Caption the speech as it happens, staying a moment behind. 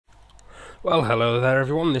Well, hello there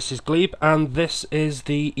everyone, this is Gleeb, and this is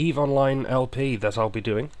the EVE Online LP that I'll be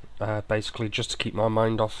doing, basically just to keep my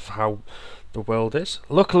mind off how the world is.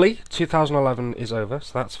 Luckily, 2011 is over,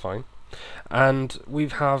 so that's fine. And we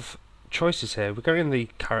have choices here. We're going in the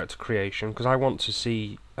character creation, because I want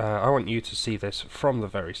you to see this from the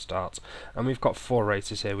very start. And we've got 4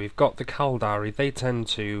 races here. We've got the Kaldari. They tend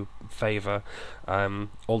to favour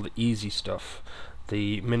all the easy stuff.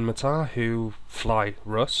 The Minmatar, who fly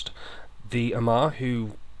rust, the Amar,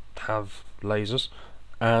 who have lasers,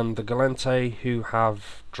 and the Galente, who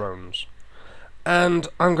have drones. And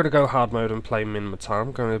I'm going to go hard mode and play Minmatar.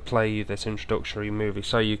 I'm going to play you this introductory movie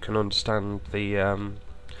so you can understand the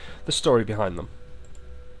story behind them.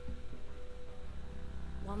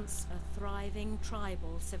 Once a thriving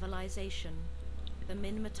tribal civilization, the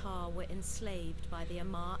Minmatar were enslaved by the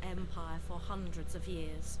Amar Empire for hundreds of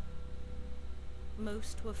years.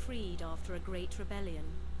 Most were freed after a great rebellion,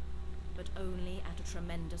 but only at a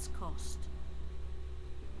tremendous cost.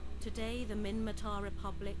 Today, the Minmatar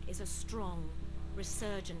Republic is a strong,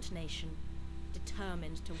 resurgent nation,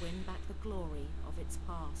 determined to win back the glory of its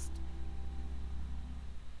past.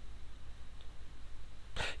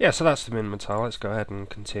 Yeah, so that's the Minmatar. Let's go ahead and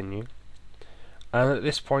continue. And at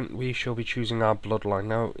this point we shall be choosing our bloodline.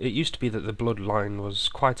 Now, it used to be that the bloodline was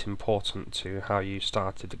quite important to how you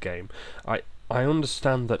started the game. I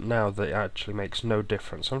understand that now that it actually makes no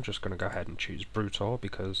difference. I'm just going to go ahead and choose Brutor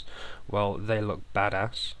because, well, they look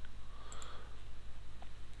badass.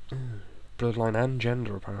 Bloodline and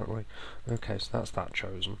gender, apparently. Okay, so that's that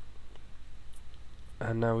chosen.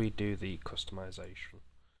 And now we do the customization.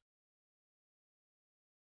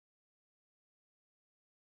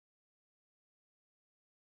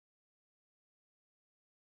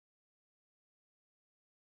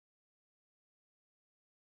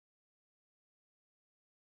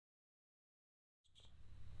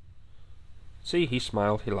 See, he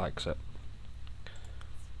smiled, he likes it.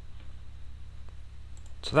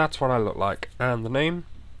 So that's what I look like. And the name?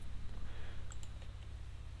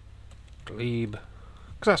 Gleeb, because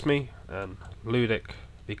that's me, and Ludic,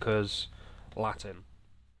 because Latin.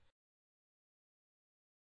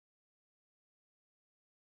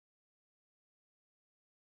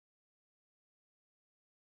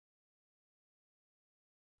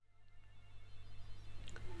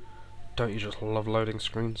 Don't you just love loading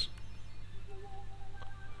screens?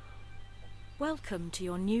 Welcome to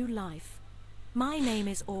your new life. My name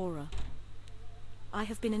is Aura. I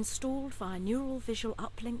have been installed via neural visual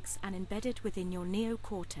uplinks and embedded within your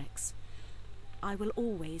neocortex. I will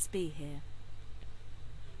always be here.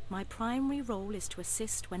 My primary role is to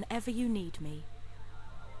assist whenever you need me.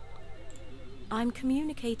 I'm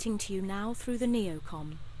communicating to you now through the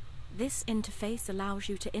Neocom. This interface allows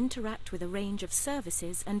you to interact with a range of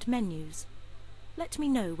services and menus. Let me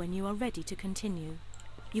know when you are ready to continue.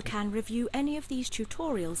 You can review any of these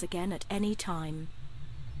tutorials again at any time.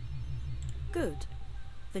 Good.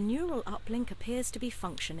 The neural uplink appears to be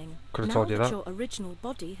functioning. Could have now told you that. your original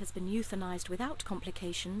body has been euthanized without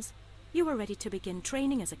complications, you are ready to begin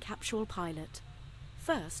training as a capsule pilot.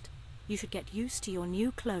 First, you should get used to your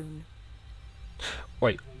new clone.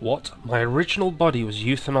 Wait, what? My original body was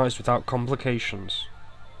euthanized without complications.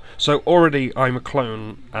 So already I'm a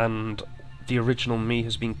clone, and the original me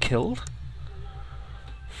has been killed?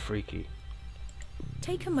 Freaky.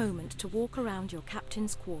 Take a moment to walk around your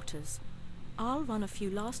captain's quarters. I'll run a few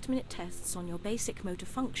last-minute tests on your basic motor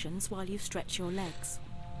functions while you stretch your legs.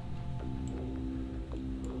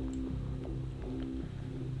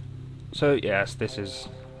 So yes, this is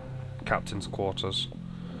Captain's quarters.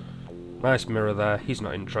 Nice mirror there, he's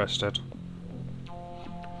not interested.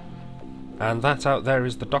 And that out there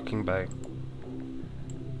is the docking bay.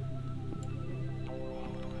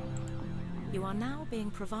 You are now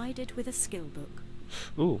being provided with a skill book.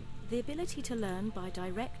 Ooh. The ability to learn by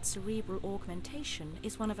direct cerebral augmentation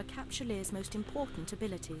is one of a capsuleer's most important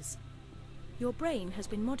abilities. Your brain has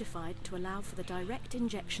been modified to allow for the direct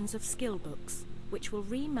injections of skill books, which will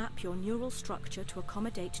remap your neural structure to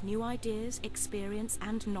accommodate new ideas, experience,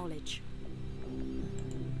 and knowledge.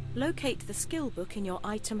 Locate the skill book in your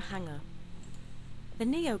item hanger. The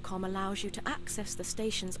Neocom allows you to access the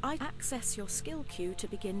station's access your skill queue to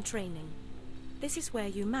begin training. This is where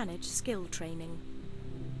you manage skill training.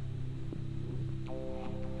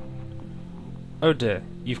 Oh dear,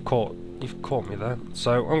 you've caught me there.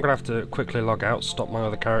 So I'm gonna have to quickly log out, stop my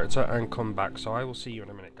other character, and come back. So I will see you in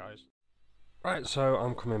a minute, guys. Right, so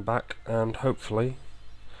I'm coming back, and hopefully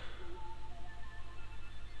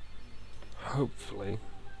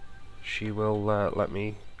she will let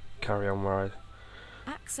me carry on where I...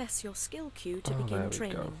 Access your skill queue to begin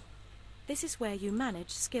training. This is where you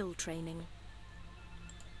manage skill training.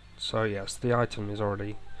 So yes, the item is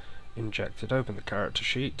already injected. Open the character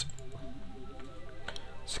sheet.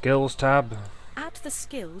 Skills tab. Add the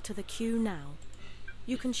skill to the queue now.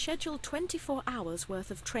 You can schedule 24 hours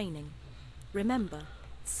worth of training. Remember,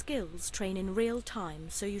 skills train in real time,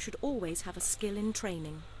 so you should always have a skill in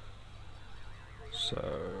training.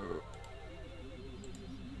 So...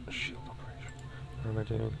 shield operation. What am I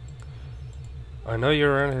doing? I know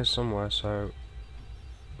you're around here somewhere, so...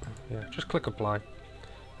 yeah, just click apply.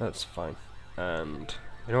 That's fine. And...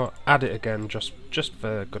 you know what? Add it again, just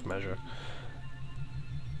for good measure.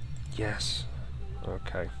 Yes.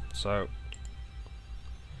 Okay, so...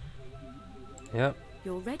 yep.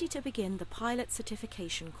 You're ready to begin the pilot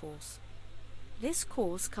certification course. This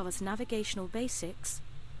course covers navigational basics,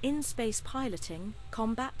 in-space piloting,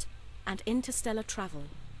 combat, and interstellar travel.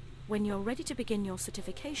 When you're ready to begin your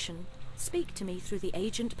certification, speak to me through the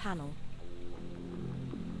agent panel.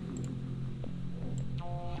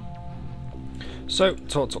 So,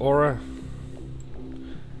 talk to Aura.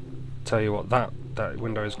 Tell you what, that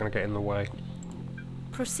window is going to get in the way.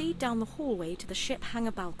 Proceed down the hallway to the ship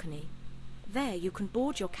hangar balcony. There you can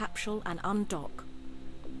board your capsule and undock.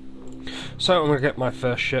 So I'm going to get my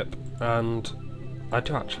first ship, and I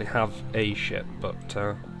do actually have a ship, but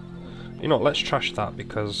you know, let's trash that,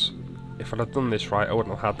 because if I'd have done this right I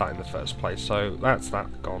wouldn't have had that in the first place. So that's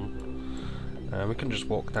that gone. We can just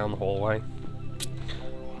walk down the hallway.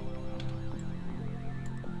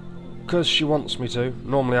 Because she wants me to.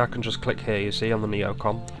 Normally I can just click here, you see, on the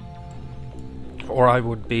Neocom. Or I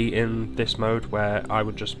would be in this mode where I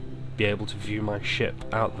would just be able to view my ship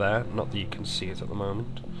out there, not that you can see it at the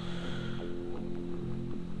moment.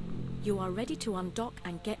 You are ready to undock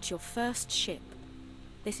and get your first ship.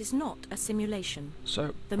 This is not a simulation.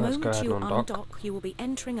 So, the let's go moment ahead you and undock, you will be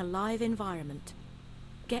entering a live environment.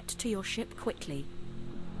 Get to your ship quickly.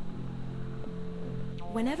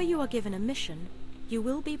 Whenever you are given a mission, you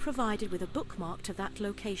will be provided with a bookmark to that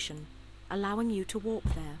location, allowing you to walk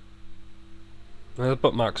there. The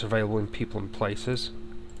bookmarks are available in people and places.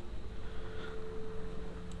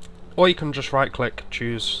 Or you can just right click,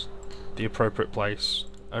 choose the appropriate place,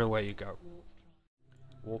 and away you go.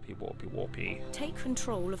 Warpy, warpy, warpy. Take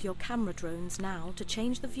control of your camera drones now to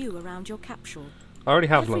change the view around your capsule. I already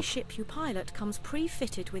have, Every love. ship you pilot comes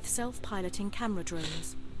pre-fitted with self-piloting camera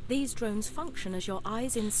drones. These drones function as your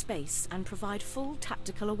eyes in space and provide full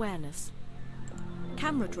tactical awareness.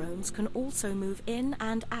 Camera drones can also move in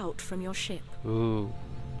and out from your ship. Ooh.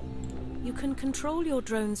 You can control your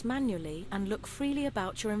drones manually and look freely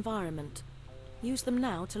about your environment. Use them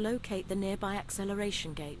now to locate the nearby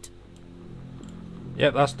acceleration gate.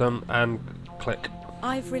 Yep, that's done, and click.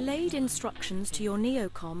 I've relayed instructions to your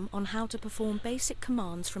Neocom on how to perform basic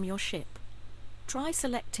commands from your ship. Try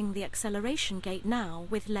selecting the acceleration gate now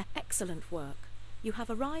with excellent work. You have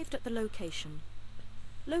arrived at the location.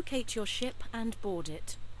 Locate your ship and board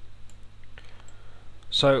it.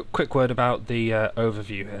 So, quick word about the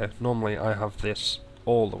overview here. Normally I have this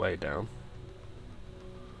all the way down.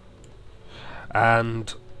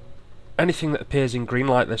 And anything that appears in green,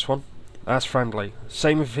 like this one, that's friendly.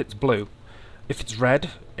 Same if it's blue. If it's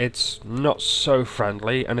red, it's not so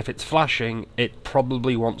friendly, and if it's flashing, it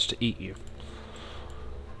probably wants to eat you.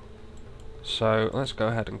 So let's go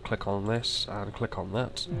ahead and click on this and click on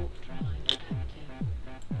that.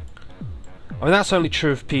 I mean, that's only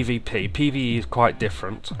true of PvP. PvE is quite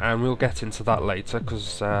different, and we'll get into that later,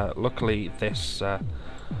 because luckily this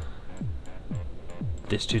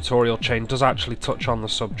this tutorial chain does actually touch on the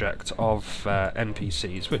subject of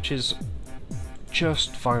NPCs, which is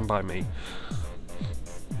just fine by me.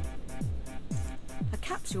 A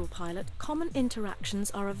capsule pilot, common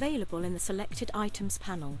interactions are available in the selected items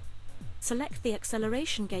panel. Select the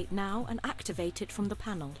acceleration gate now and activate it from the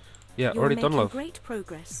panel. Yeah, already done, love. You're making great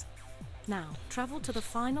progress. Now, travel to the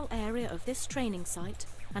final area of this training site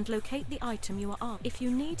and locate the item you are after. If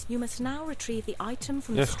you need, you must now retrieve the item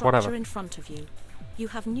from the structure in front of you. You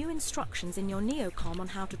have new instructions in your Neocom on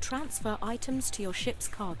how to transfer items to your ship's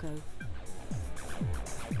cargo.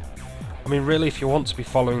 I mean, really, if you want to be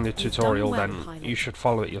following the tutorial, then you should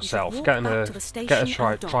follow it yourself. Get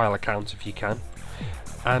a trial account if you can,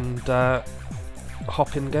 and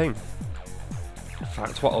hop in game. In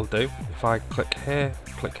fact, what I'll do, if I click here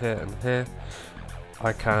and here,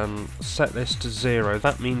 I can set this to 0.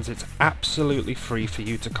 That means it's absolutely free for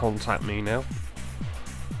you to contact me now.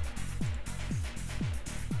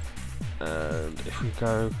 And if we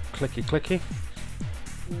go clicky clicky,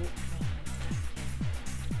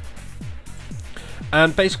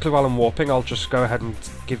 and basically while I'm warping, I'll just go ahead and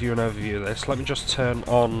give you an overview of this. Let me just turn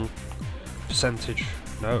on percentage,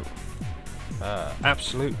 no,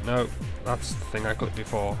 Absolute, no, that's the thing I clicked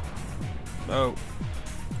before. No.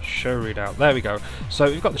 Show readout. There we go. So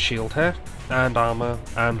we've got the shield here, and armour,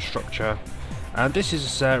 and structure. And this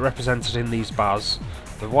is represented in these bars.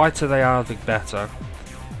 The whiter they are, the better.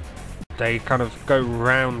 They kind of go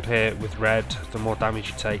round here with red, the more damage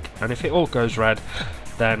you take. And if it all goes red,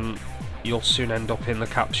 then you'll soon end up in the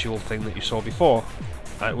capsule thing that you saw before.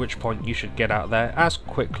 At which point you should get out there as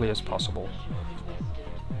quickly as possible.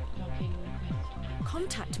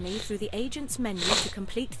 Contact me through the agent's menu to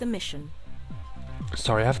complete the mission.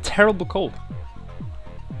 Sorry, I have a terrible cold.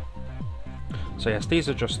 So yes, these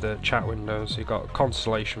are just the chat windows. You've got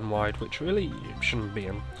Constellation wide, which really shouldn't be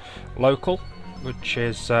in. Local, which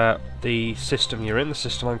is the system you're in. The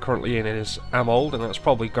system I'm currently in is old, and that's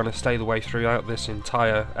probably going to stay the way throughout this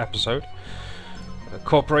entire episode.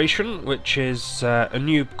 Corporation, which is a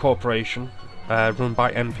new corporation run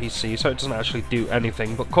by NPC, so it doesn't actually do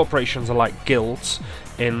anything, but corporations are like guilds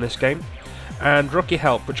in this game. And Rookie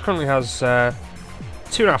Help, which currently has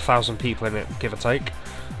 2,500 people in it, give or take.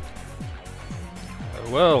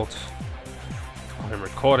 World. I'm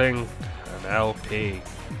recording an LP.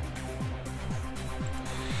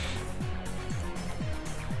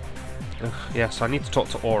 Yes, I need to talk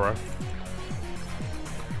to Aura.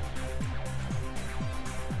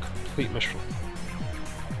 Complete mission.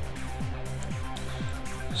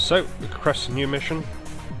 So, we request a new mission.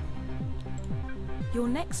 Your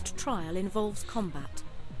next trial involves combat.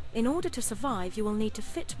 In order to survive, you will need to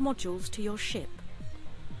fit modules to your ship.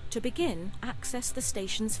 To begin, access the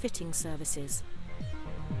station's fitting services.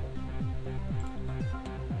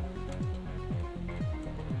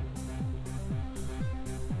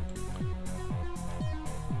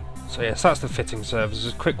 So yes, that's the fitting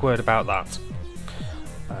services. A quick word about that.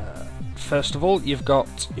 First of all, you've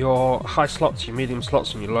got your high slots, your medium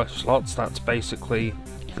slots, and your low slots. That's basically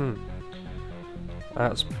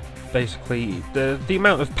the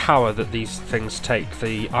amount of power that these things take,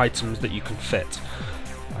 the items that you can fit.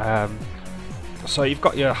 So you've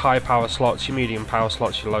got your high power slots, your medium power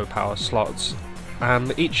slots, your low power slots,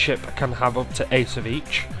 and each ship can have up to 8 of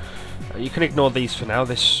each. You can ignore these for now,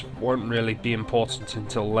 this won't really be important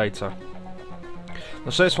until later.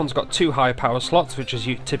 So this one's got 2 high power slots, which is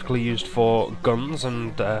typically used for guns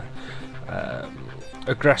and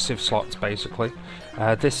aggressive slots, basically.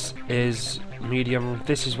 This is medium,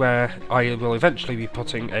 this is where I will eventually be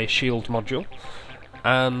putting a shield module,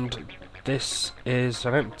 and this is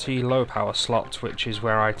an empty low power slot, which is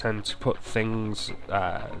where I tend to put things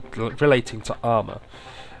relating to armour.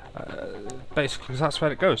 Basically, that's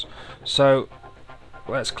where it goes. So,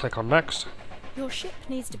 let's click on next. Your ship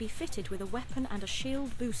needs to be fitted with a weapon and a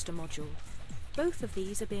shield booster module. Both of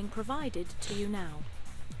these are being provided to you now.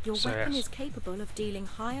 Your weapon is capable of dealing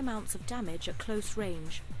high amounts of damage at close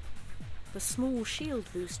range. The small shield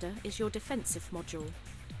booster is your defensive module.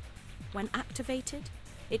 When activated,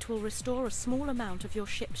 it will restore a small amount of your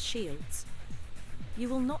ship's shields. You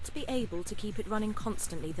will not be able to keep it running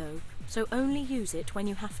constantly though, so only use it when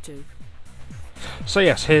you have to. So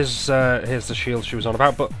yes, here's the shield she was on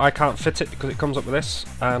about, but I can't fit it because it comes up with this,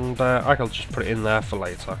 and I can just put it in there for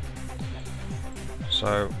later.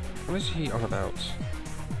 So, what is he on about?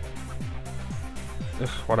 Ugh,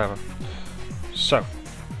 whatever. So,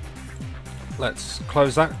 let's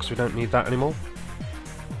close that because we don't need that anymore.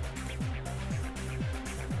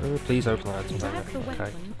 Please open that. Drag the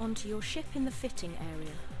weapon onto your ship in the fitting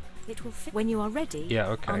area. It will fit when you are ready. Yeah,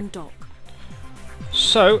 okay. Undock.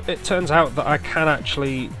 So it turns out that I can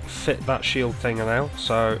actually fit that shield thing now.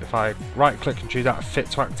 So if I right click and choose that fit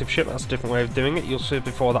to active ship, that's a different way of doing it. You'll see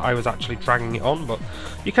before that I was actually dragging it on, but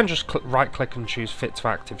you can just right click and choose fit to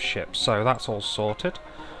active ship. So that's all sorted,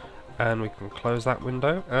 and we can close that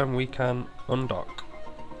window and we can undock.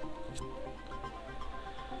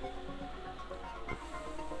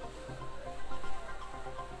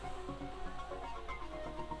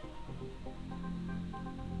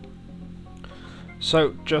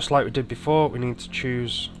 So, just like we did before, we need to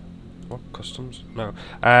choose... What? Customs? No.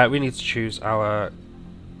 We need to choose our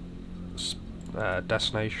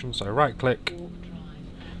destination. So, right-click,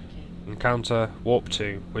 encounter, warp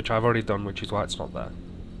to, which I've already done, which is why it's not there.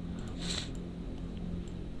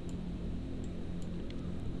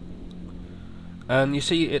 And you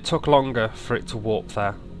see, it took longer for it to warp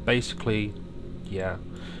there. Basically, yeah.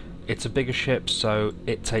 It's a bigger ship, so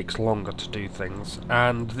it takes longer to do things,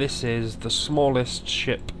 and this is the smallest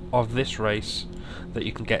ship of this race that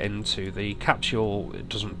you can get into. The capsule, it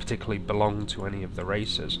doesn't particularly belong to any of the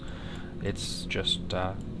races. It's just,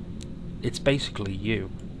 it's basically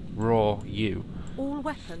you. Raw you. All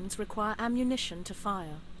weapons require ammunition to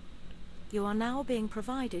fire. You are now being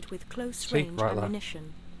provided with close See, range right there.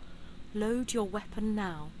 ammunition. Load your weapon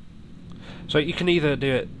now. So you can either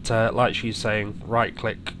do it like she's saying, right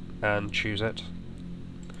click and choose it,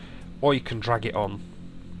 or you can drag it on,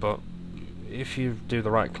 but if you do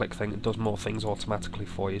the right click thing it does more things automatically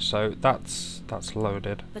for you, so that's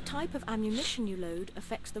loaded. The type of ammunition you load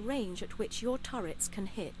affects the range at which your turrets can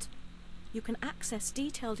hit. You can access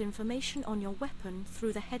detailed information on your weapon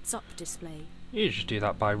through the heads-up display. You just do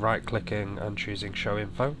that by right clicking and choosing show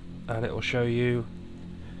info, and it will show you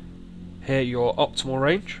here your optimal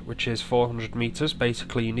range, which is 400 meters.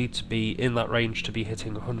 Basically you need to be in that range to be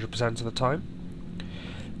hitting 100% of the time.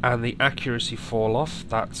 And the accuracy fall off,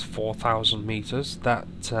 that's 4,000 meters. That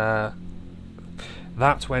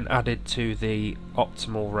when added to the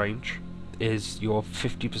optimal range is your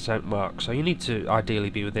 50% mark, so you need to ideally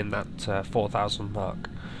be within that 4,000 mark.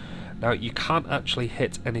 Now you can't actually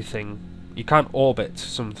hit anything, you can't orbit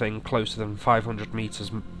something closer than 500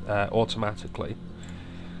 meters automatically.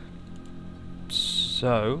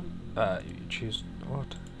 So you choose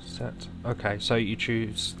what? Set. Okay, so you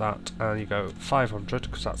choose that and you go 500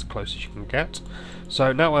 because that's the closest you can get.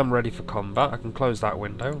 So now I'm ready for combat. I can close that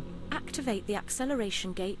window. Activate the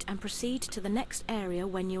acceleration gate and proceed to the next area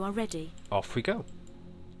when you are ready. Off we go.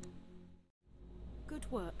 Good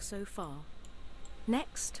work so far.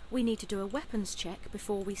 Next, we need to do a weapons check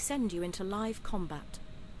before we send you into live combat.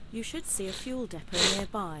 You should see a fuel depot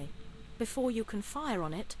nearby. Before you can fire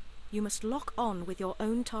on it, you must lock on with your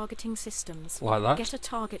own targeting systems. Like that. Get a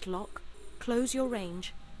target lock, close your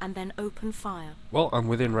range, and then open fire. Well, I'm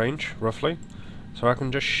within range, roughly, so I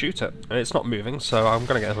can just shoot it. And it's not moving, so I'm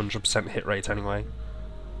going to get 100% hit rate anyway.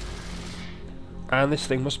 And this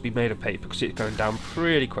thing must be made of paper because it's going down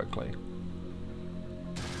pretty quickly.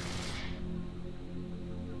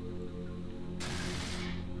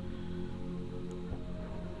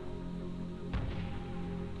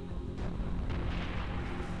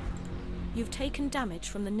 You've taken damage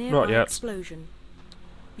from the nearby explosion.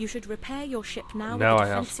 You should repair your ship now with the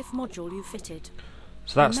defensive module you fitted.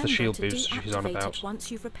 So that's Remember the shield to boost she's on deactivate about. it once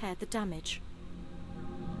you've repaired the damage.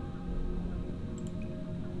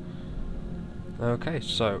 Okay,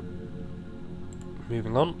 so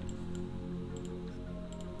moving on.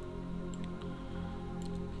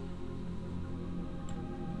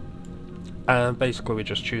 And basically we're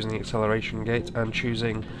just choosing the acceleration gate and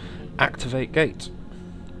choosing activate gate.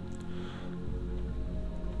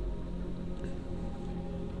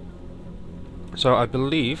 So I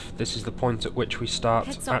believe this is the point at which we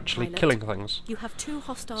start actually killing things. You have 2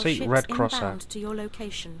 hostile See, ships red inbound crosshair. to your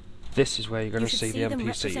location. This is where you're going You to should see the them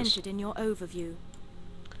NPCs. represented in your overview.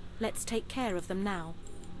 Let's take care of them now.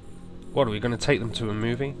 What, are we going to take them to a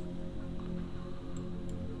movie?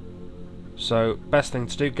 So, best thing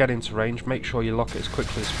to do, get into range, make sure you lock it as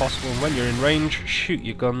quickly as possible, and when you're in range, shoot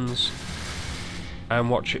your guns and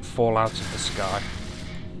watch it fall out of the sky.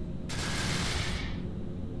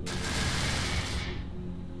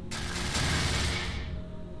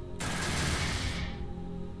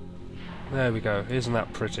 There we go, isn't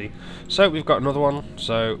that pretty? So we've got another one,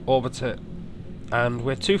 so orbit it, and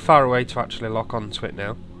we're too far away to actually lock onto it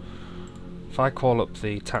now. If I call up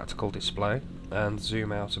the tactical display and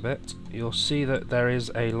zoom out a bit, you'll see that there is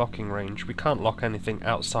a locking range. We can't lock anything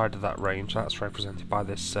outside of that range, that's represented by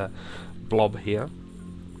this blob here.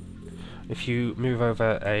 If you move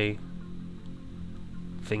over a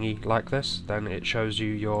thingy like this, then it shows you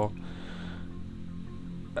your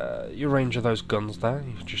range of those guns there.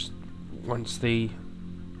 You just, once the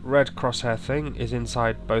red crosshair thing is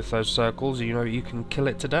inside both those circles, you know you can kill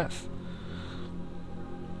it to death.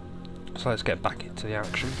 So let's get back into the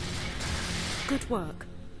action. Good work.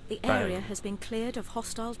 The area has been cleared of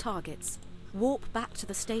hostile targets. Warp back to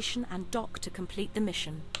the station and dock to complete the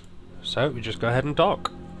mission. So we just go ahead and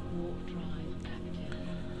dock.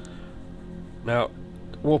 Now,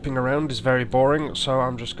 warping around is very boring, so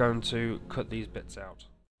I'm just going to cut these bits out.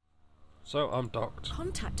 So I'm docked.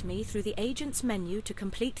 Contact me through the agent's menu to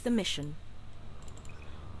complete the mission.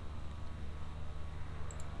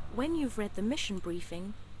 When you've read the mission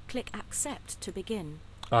briefing, click Accept to begin.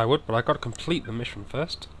 I would, but I've got to complete the mission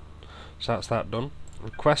first. So that's that done.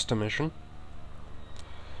 Request a mission.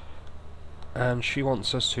 And she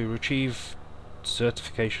wants us to retrieve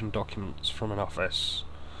certification documents from an office.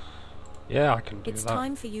 Yeah, I can do that. It's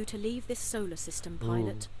time for you to leave this solar system,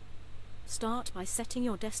 pilot. Ooh. Start by setting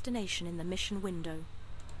your destination in the mission window.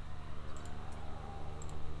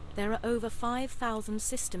 There are over 5,000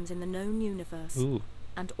 systems in the known universe,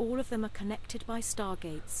 and all of them are connected by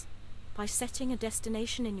stargates. By setting a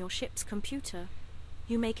destination in your ship's computer,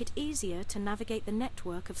 you make it easier to navigate the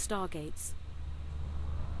network of stargates.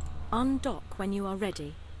 Undock when you are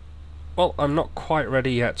ready. Well, I'm not quite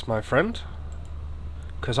ready yet, my friend,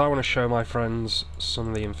 because I want to show my friends some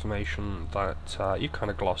of the information that you kind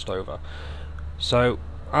of glossed over. So,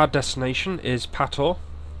 our destination is Pator,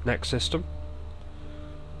 next system.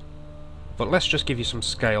 But let's just give you some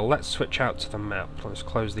scale. Let's switch out to the map. Let's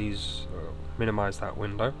close these, minimize that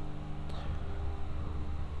window.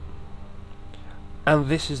 And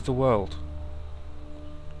this is the world.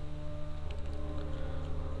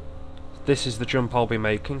 This is the jump I'll be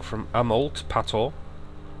making from Amol to Pator.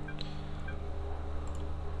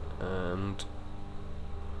 And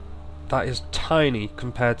that is tiny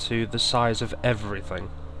compared to the size of everything.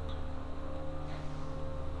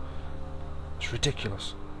 It's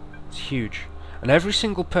ridiculous. It's huge. And every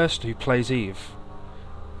single person who plays Eve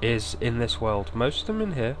is in this world. Most of them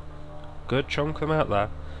in here. Good chunk of them out there.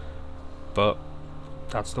 But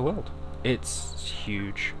that's the world. It's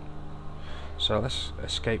huge. So let's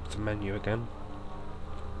escape the menu again.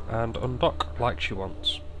 And undock like she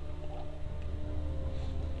wants.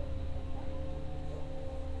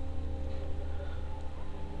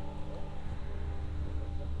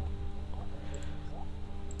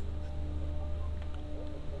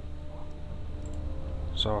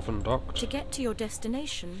 So I've undocked. To get to your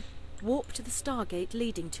destination, warp to the Stargate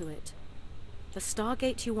leading to it. The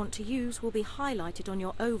Stargate you want to use will be highlighted on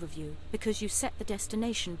your overview because you set the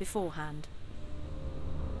destination beforehand.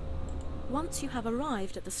 Once you have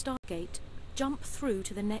arrived at the Stargate, jump through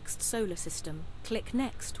to the next solar system. Click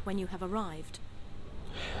Next when you have arrived.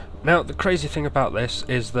 Now, the crazy thing about this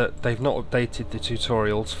is that they've not updated the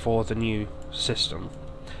tutorials for the new system.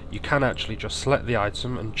 You can actually just select the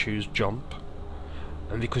item and choose Jump.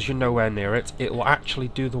 And because you're nowhere near it, it will actually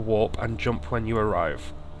do the warp and jump when you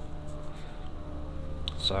arrive.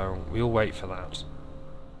 So, we'll wait for that.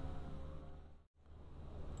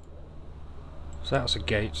 So that's a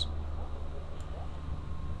gate.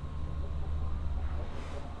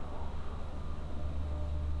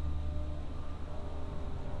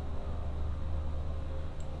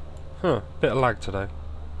 Huh, bit of lag today.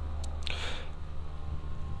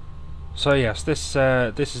 So yes, this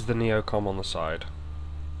is the Neocom on the side.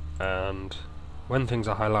 And when things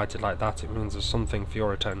are highlighted like that, it means there's something for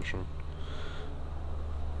your attention.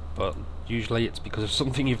 But usually it's because of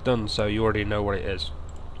something you've done, so you already know what it is.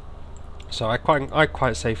 So I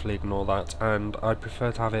quite safely ignore that, and I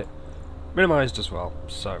prefer to have it minimized as well.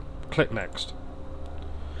 So click Next.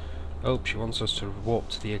 Oh, she wants us to warp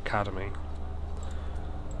to the Academy.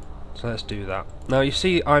 So let's do that. Now you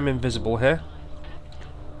see I'm invisible here,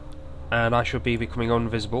 and I should be becoming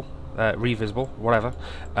invisible. Revisible, whatever.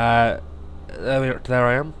 There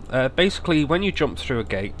I am. Basically, when you jump through a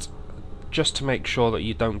gate, just to make sure that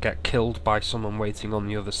you don't get killed by someone waiting on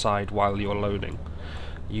the other side while you're loading,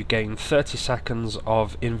 you gain 30 seconds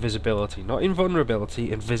of invisibility. Not invulnerability,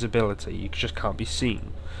 invisibility. You just can't be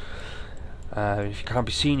seen. If you can't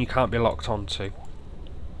be seen, you can't be locked onto.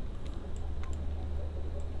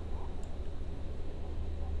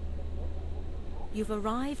 You've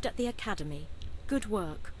arrived at the Academy. Good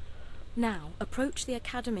work. Now, approach the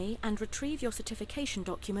Academy and retrieve your certification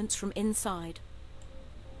documents from inside.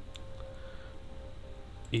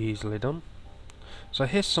 Easily done. So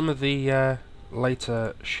here's some of the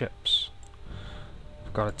later ships.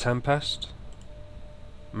 We've got a Tempest,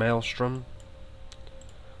 Maelstrom,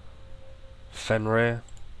 Fenrir,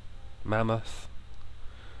 Mammoth.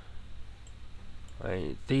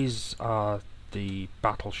 These are the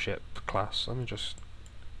battleship class. Let me just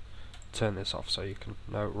turn this off so you can...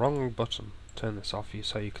 No, wrong button. Turn this off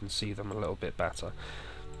so you can see them a little bit better.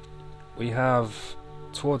 We have,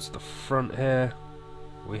 towards the front here,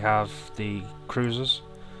 we have the cruisers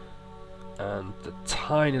and the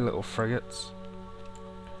tiny little frigates,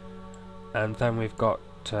 and then we've got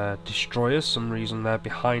destroyers. Some reason they're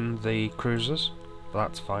behind the cruisers, but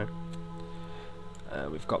that's fine.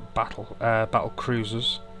 We've got battle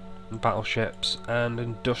cruisers, and battleships, and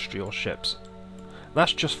industrial ships.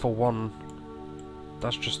 That's just for one.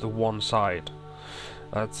 That's just the one side.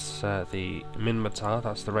 That's the Minmatar.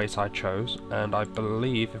 That's the race I chose, and I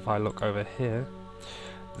believe if I look over here,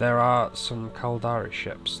 there are some Kaldari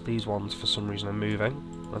ships. These ones, for some reason, are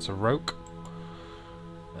moving. That's a Roke.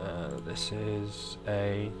 This is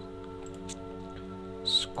a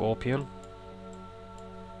Scorpion.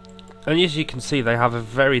 And as you can see, they have a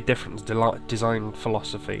very different design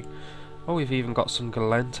philosophy. Oh, we've even got some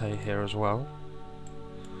Galente here as well.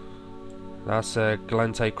 That's a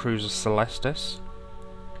Galente Cruiser Celestis.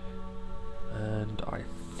 And I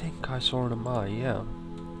think I saw an Amai, yeah.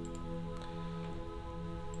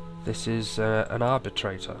 This is an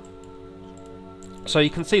Arbitrator. So you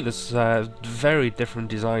can see there's very different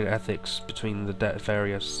design ethics between the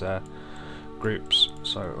various groups.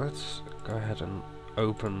 So let's go ahead and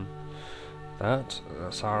open that.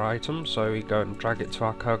 That's our item, so we go and drag it to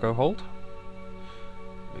our cargo hold.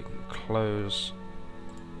 We can close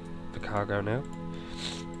the cargo now.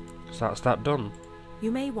 So that's that done.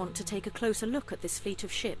 You may want to take a closer look at this fleet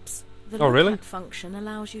of ships. The Oh, really? look at function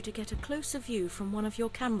allows you to get a closer view from one of your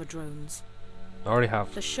camera drones. I already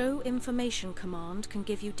have. The Show Information command can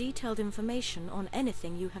give you detailed information on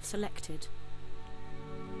anything you have selected.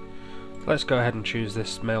 Let's go ahead and choose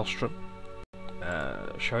this Maelstrom.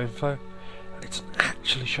 Show info. It doesn't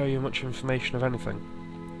actually show you much information of anything.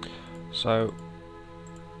 So,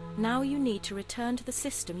 Now you need to return to the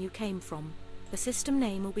system you came from. The system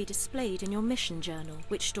name will be displayed in your mission journal,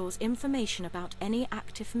 which stores information about any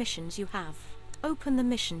active missions you have. Open the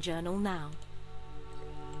mission journal now.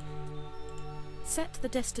 Set the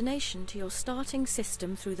destination to your starting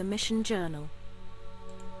system through the mission journal.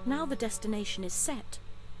 Now the destination is set,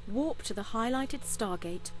 warp to the highlighted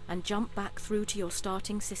Stargate and jump back through to your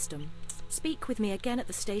starting system. Speak with me again at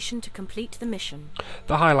the station to complete the mission.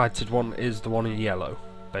 the highlighted one is the one in yellow,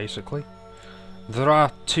 basically. There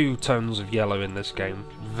are 2 tones of yellow in this game,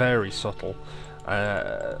 very subtle.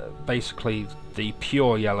 Basically, the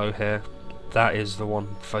pure yellow here, that is the one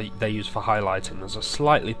they use for highlighting. There's a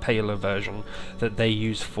slightly paler version that they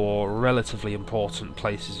use for relatively important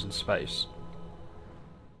places in space.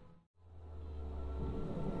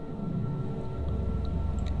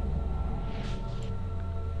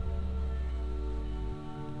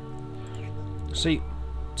 See,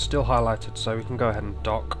 still highlighted, so we can go ahead and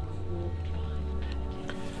dock.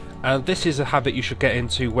 And this is a habit you should get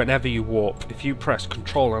into whenever you warp. If you press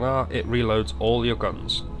Ctrl and R, it reloads all your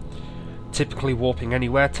guns. Typically warping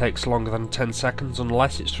anywhere takes longer than 10 seconds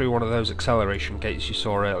unless it's through one of those acceleration gates you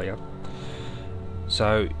saw earlier.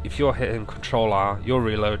 So if you're hitting Ctrl R, you're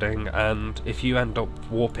reloading, and if you end up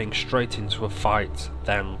warping straight into a fight,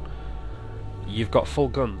 then you've got full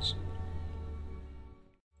guns.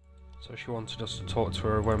 So she wanted us to talk to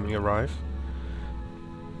her when we arrive.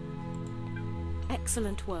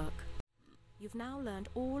 Excellent work. You've now learned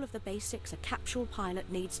all of the basics a capsule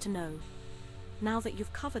pilot needs to know. Now that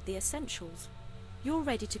you've covered the essentials, you're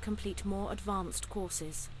ready to complete more advanced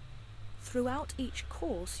courses. Throughout each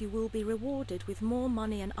course you will be rewarded with more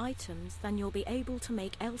money and items than you'll be able to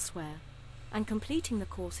make elsewhere, and completing the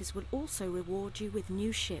courses will also reward you with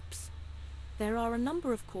new ships. There are a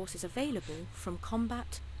number of courses available, from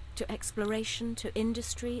combat to exploration to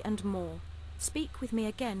industry and more. Speak with me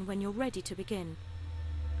again when you're ready to begin.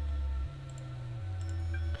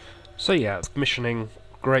 So yeah, missioning,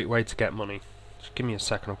 great way to get money. Just give me a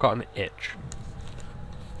second, I've got an itch.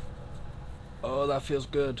 Oh, that feels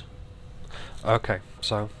good. Okay,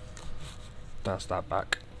 so that's that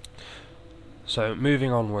back. So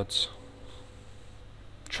moving onwards.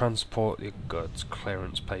 Transport your goods,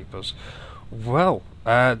 clearance papers. Well,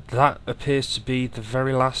 that appears to be the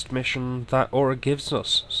very last mission that Aura gives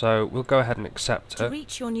us, so we'll go ahead and accept To it.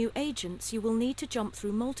 reach your new agents, you will need to jump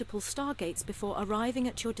through multiple stargates before arriving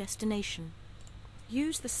at your destination.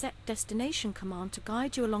 Use the Set Destination command to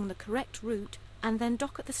guide you along the correct route, and then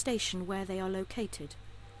dock at the station where they are located.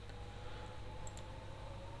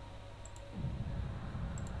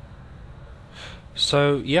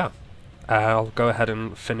 So yeah, I'll go ahead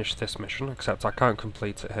and finish this mission, except I can't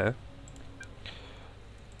complete it here.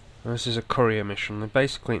 This is a courier mission, and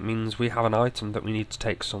basically it means we have an item that we need to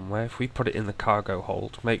take somewhere. If we put it in the cargo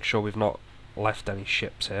hold, make sure we've not left any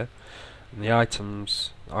ships here, and the item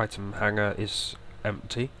hangar is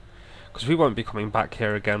empty, because we won't be coming back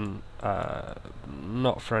here again,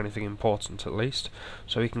 not for anything important at least.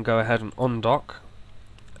 So we can go ahead and undock,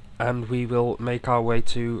 and we will make our way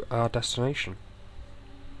to our destination.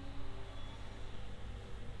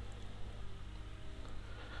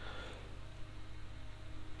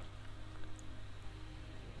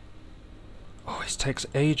 Oh, it takes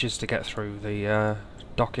ages to get through the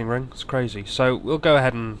docking ring. It's crazy. So we'll go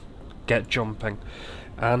ahead and get jumping.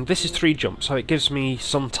 And this is 3 jumps, so it gives me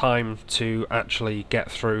some time to actually get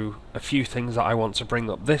through a few things that I want to bring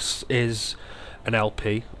up. This is an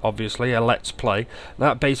LP, obviously, a Let's Play.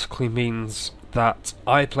 That basically means that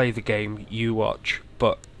I play the game, you watch,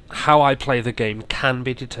 but how I play the game can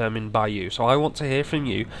be determined by you. So I want to hear from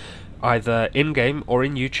you, either in-game or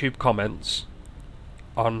in YouTube comments,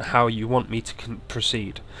 on how you want me to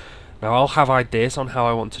proceed. Now I'll have ideas on how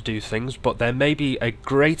I want to do things, but there may be a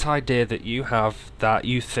great idea that you have that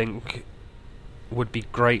you think would be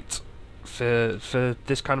great for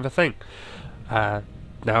this kind of a thing. Now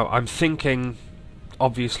I'm thinking,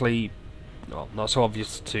 obviously, well, not so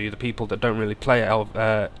obvious to the people that don't really play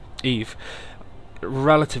Eve,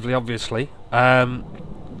 relatively obviously,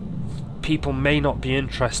 people may not be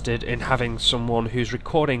interested in having someone who's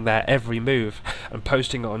recording their every move and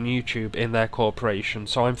posting it on YouTube in their corporation.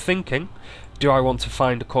 So I'm thinking, do I want to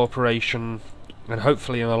find a corporation and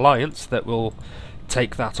hopefully an alliance that will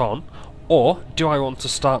take that on, or do I want to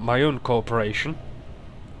start my own corporation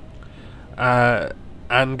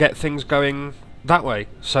and get things going that way,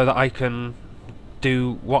 so that I can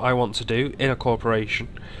do what I want to do in a corporation,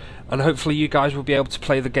 and hopefully you guys will be able to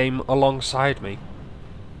play the game alongside me.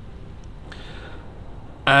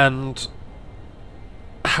 And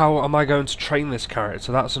how am I going to train this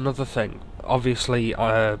character? That's another thing. Obviously,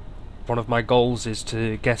 one of my goals is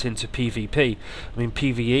to get into PvP. I mean,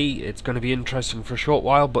 PvE, it's going to be interesting for a short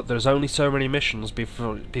while, but there's only so many missions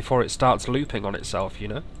before it starts looping on itself, you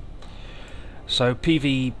know? So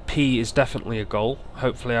PvP is definitely a goal.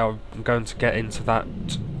 Hopefully I'm going to get into that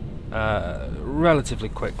relatively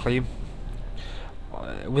quickly,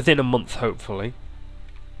 within a month hopefully.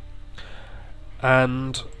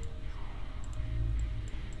 And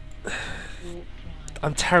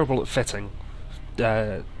I'm terrible at fitting.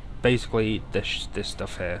 Basically, this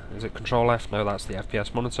stuff here. Is it Control F? No, that's the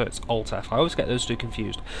FPS monitor. It's Alt F. I always get those two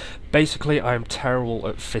confused. Basically, I'm terrible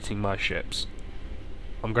at fitting my ships.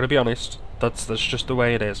 I'm going to be honest. That's just the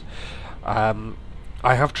way it is. I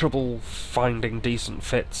have trouble finding decent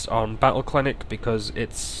fits on Battle Clinic because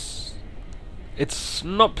it's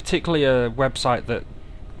not particularly a website that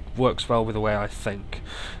works well with the way I think,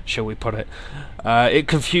 shall we put it. It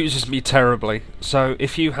confuses me terribly. So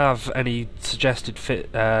if you have any suggested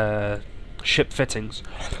ship fittings,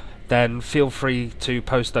 then feel free to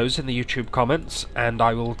post those in the YouTube comments, and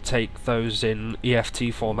I will take those in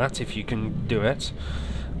EFT format if you can do it.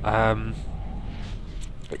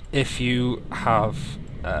 If you have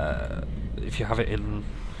it in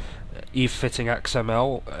Eve fitting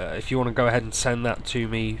XML, if you want to go ahead and send that to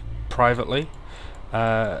me privately,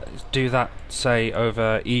 do that, say,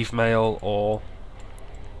 over Eve Mail, or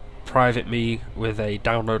private me with a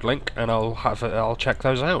download link, and I'll check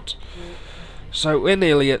those out. So we're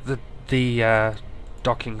nearly at the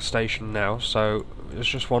docking station now, so there's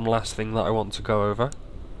just one last thing that I want to go over.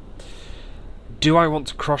 Do I want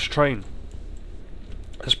to cross-train?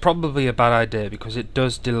 It's probably a bad idea because it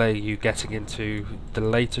does delay you getting into the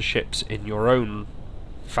later ships in your own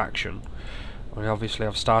faction. I mean, obviously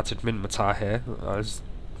I've started Minmatar here, as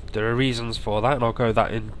there are reasons for that, and I'll go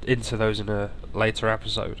into those in a later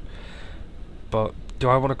episode. But do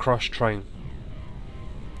I want to cross-train?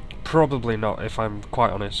 Probably not, if I'm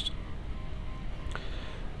quite honest.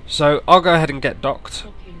 So I'll go ahead and get docked,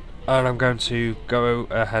 and I'm going to go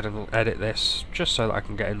ahead and edit this just so that I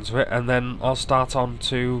can get into it, and then I'll start on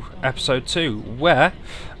to episode 2, where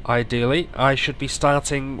ideally I should be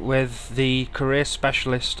starting with the career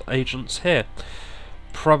specialist agents here.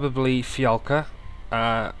 Probably Fialka,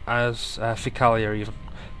 as Ficalia even,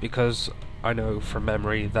 because I know from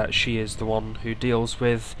memory that she is the one who deals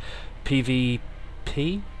with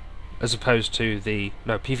PvP as opposed to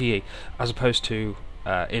PvE as opposed to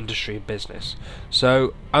industry and business.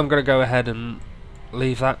 So I'm going to go ahead and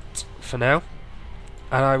leave that for now,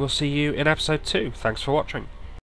 and I will see you in episode 2. Thanks for watching.